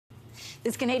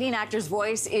This Canadian actor's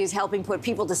voice is helping put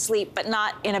people to sleep, but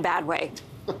not in a bad way.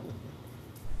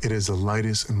 It is the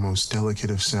lightest and most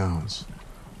delicate of sounds,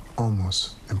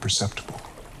 almost imperceptible,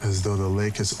 as though the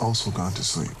lake has also gone to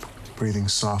sleep, breathing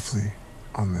softly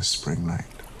on this spring night.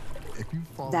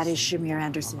 That is Shamier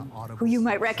Anderson, who you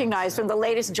might recognize from the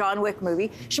latest John Wick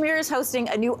movie. Shamier is hosting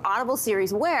a new Audible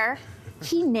series where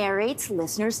he narrates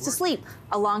listeners to sleep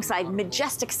alongside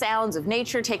majestic sounds of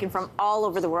nature taken from all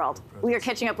over the world. We are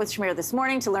catching up with Shamier this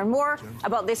morning to learn more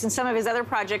about this and some of his other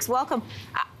projects. Welcome.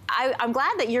 I'm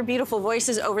glad that your beautiful voice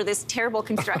is over this terrible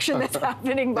construction that's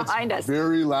happening behind us.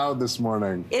 Very loud this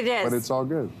morning. It is. But it's all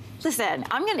good. Listen,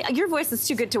 your voice is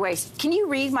too good to waste. Can you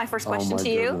read my first question to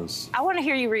you? Goodness. I want to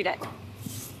hear you read it.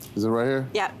 Is it right here?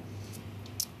 Yeah.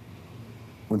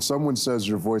 When someone says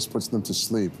your voice puts them to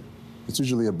sleep, it's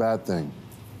usually a bad thing.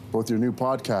 Both your new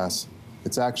podcasts,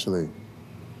 it's actually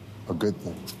a good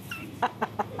thing.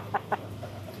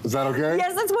 Is that okay?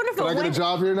 Yes, that's wonderful. Can I get a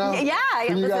job here now? Yeah.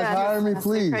 Can you guys hire me,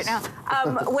 please? Right now.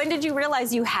 When did you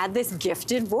realize you had this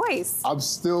gifted voice? I'm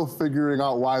still figuring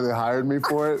out why they hired me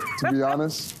for it, to be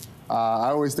honest. I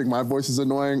always think my voice is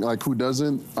annoying, like who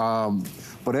doesn't?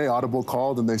 But hey, Audible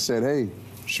called and they said, hey,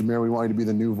 Shamier, we want you to be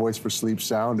the new voice for Sleep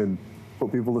Sound and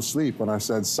put people to sleep. And I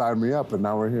said, sign me up, and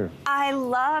now we're here. I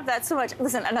love that so much.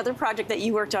 Listen, another project that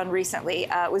you worked on recently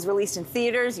was released in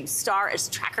theaters. You star as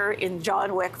Tracker in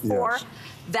John Wick 4. Yes.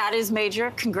 That is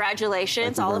major.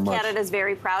 Congratulations. All of Canada is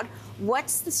very proud.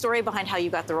 What's the story behind how you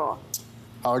got the role?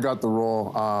 How I got the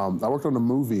role, I worked on a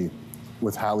movie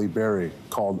with Halle Berry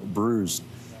called Bruised.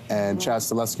 And Chad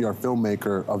Stileski, our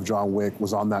filmmaker of John Wick,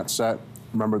 was on that set.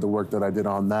 Remember the work that I did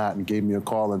on that and gave me a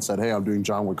call and said, hey, I'm doing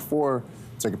John Wick 4.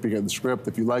 Take a peek at the script.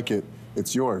 If you like it,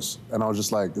 it's yours. And I was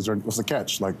just like, what's the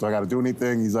catch? Like, do I gotta do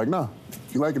anything? He's like, no,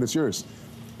 if you like it, it's yours.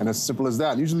 And it's as simple as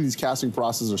that. And usually these casting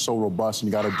processes are so robust and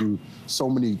you gotta do so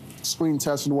many screen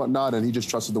tests and whatnot, and he just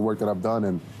trusted the work that I've done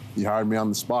and he hired me on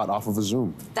the spot off of a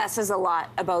Zoom. That says a lot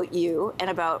about you and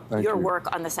about your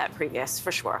work on the set previous,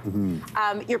 for sure.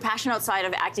 Your passion outside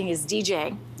of acting is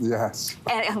DJing. Yes.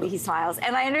 And he smiles.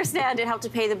 And I understand it helped to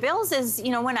pay the bills as,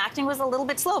 you know, when acting was a little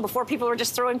bit slow before people were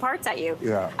just throwing parts at you.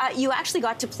 Yeah. You actually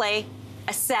got to play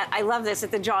a set, I love this,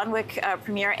 at the John Wick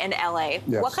premiere in LA.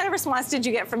 Yes. What kind of response did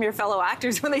you get from your fellow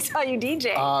actors when they saw you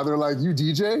DJ? They're like, you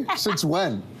DJ? Since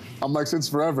when? I'm like, since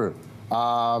forever.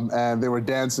 And they were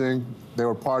dancing, they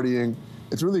were partying.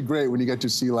 It's really great when you get to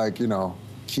see, like, you know,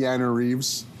 Keanu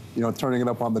Reeves, you know, turning it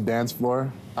up on the dance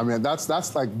floor. I mean, that's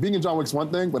like, being in John Wick's one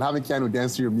thing, but having Keanu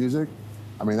dance to your music,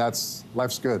 I mean,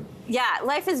 life's good. Yeah,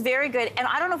 life is very good. And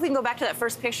I don't know if we can go back to that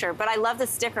first picture, but I love the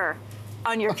sticker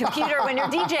on your computer when you're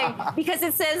DJing because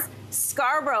it says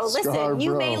Scarborough. Listen,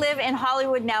 you may live in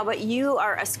Hollywood now, but you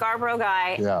are a Scarborough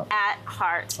guy at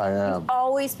heart. I am. You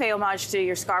always pay homage to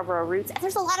your Scarborough roots. And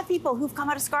there's a lot of people who've come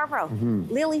out of Scarborough.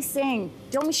 Lily Singh,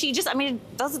 Domishi, just, I mean,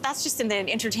 that's just in the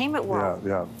entertainment world.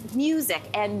 Yeah. Music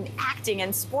and acting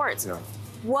and sports. Yeah.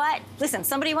 Listen,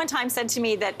 somebody one time said to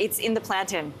me that it's in the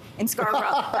plantain in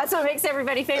Scarborough. That's what makes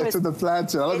everybody famous. It's in the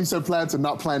plantain. I love you said plantain,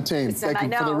 not plantain. Thank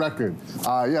you for the record.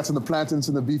 Yeah, it's in the plantain, it's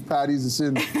in the beef patties, it's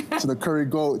in the curry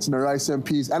goat, it's in the rice and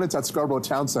peas, and it's at Scarborough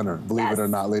Town Center, believe it or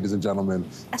not, ladies and gentlemen.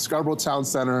 Scarborough Town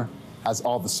Center has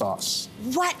all the sauce.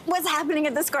 What's happening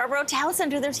at the Scarborough Town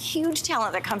Center? There's huge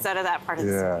talent that comes out of that part of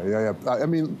the city. Yeah. I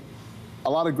mean, a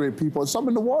lot of great people. Some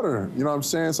in the water, you know what I'm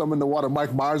saying? Some in the water.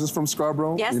 Mike Myers is from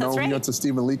Scarborough. Yes, you know, that's right. He went to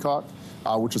Stephen Leacock,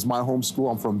 which is my home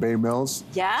school. I'm from Bay Mills.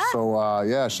 Yeah? So,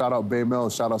 yeah, shout out Bay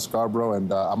Mills, shout out Scarborough,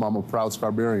 and I'm a proud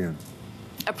Scarborian.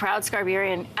 A proud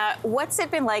Scarborian. What's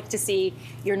it been like to see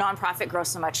your nonprofit grow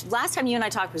so much? Last time you and I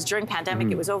talked was during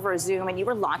pandemic. It was over a Zoom, and you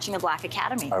were launching a Black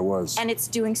Academy. I was. And it's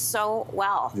doing so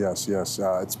well. Yes.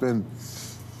 It's been,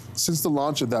 since the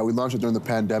launch of that, we launched it during the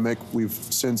pandemic. We've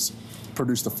since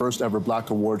produced the first ever Black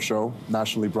Award show,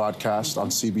 nationally broadcast on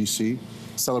CBC,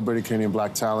 celebrating Canadian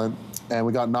Black talent. And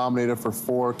we got nominated for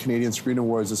 4 Canadian Screen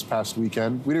Awards this past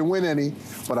weekend. We didn't win any,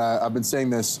 but I've been saying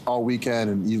this all weekend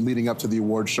and leading up to the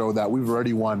award show that we've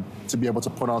already won to be able to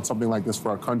put on something like this for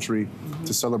our country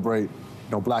to celebrate, you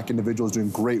know, Black individuals doing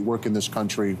great work in this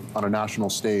country on a national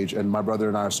stage. And my brother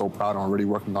and I are so proud and already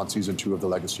working on season 2 of the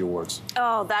Legacy Awards.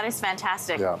 Oh, that is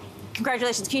fantastic. Yeah.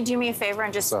 Congratulations. Can you do me a favor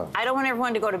and just, I don't want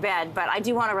everyone to go to bed, but I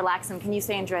do want to relax them. Can you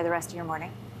say enjoy the rest of your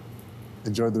morning?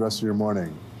 Enjoy the rest of your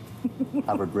morning.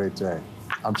 Have a great day.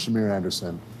 I'm Shamier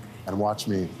Anderson, and watch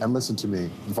me and listen to me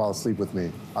and fall asleep with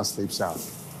me on Sleep Sound.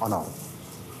 On all.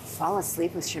 Fall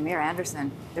asleep with Shamier Anderson.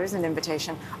 There's an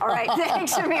invitation. All right,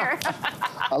 thanks, Shamier.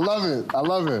 I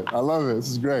love it. This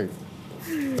is great.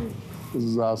 This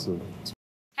is awesome.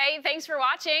 Hey, Thanks for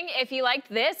watching. If you liked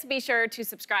this, be sure to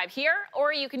subscribe here,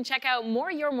 or you can check out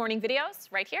more Your Morning videos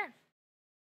right here.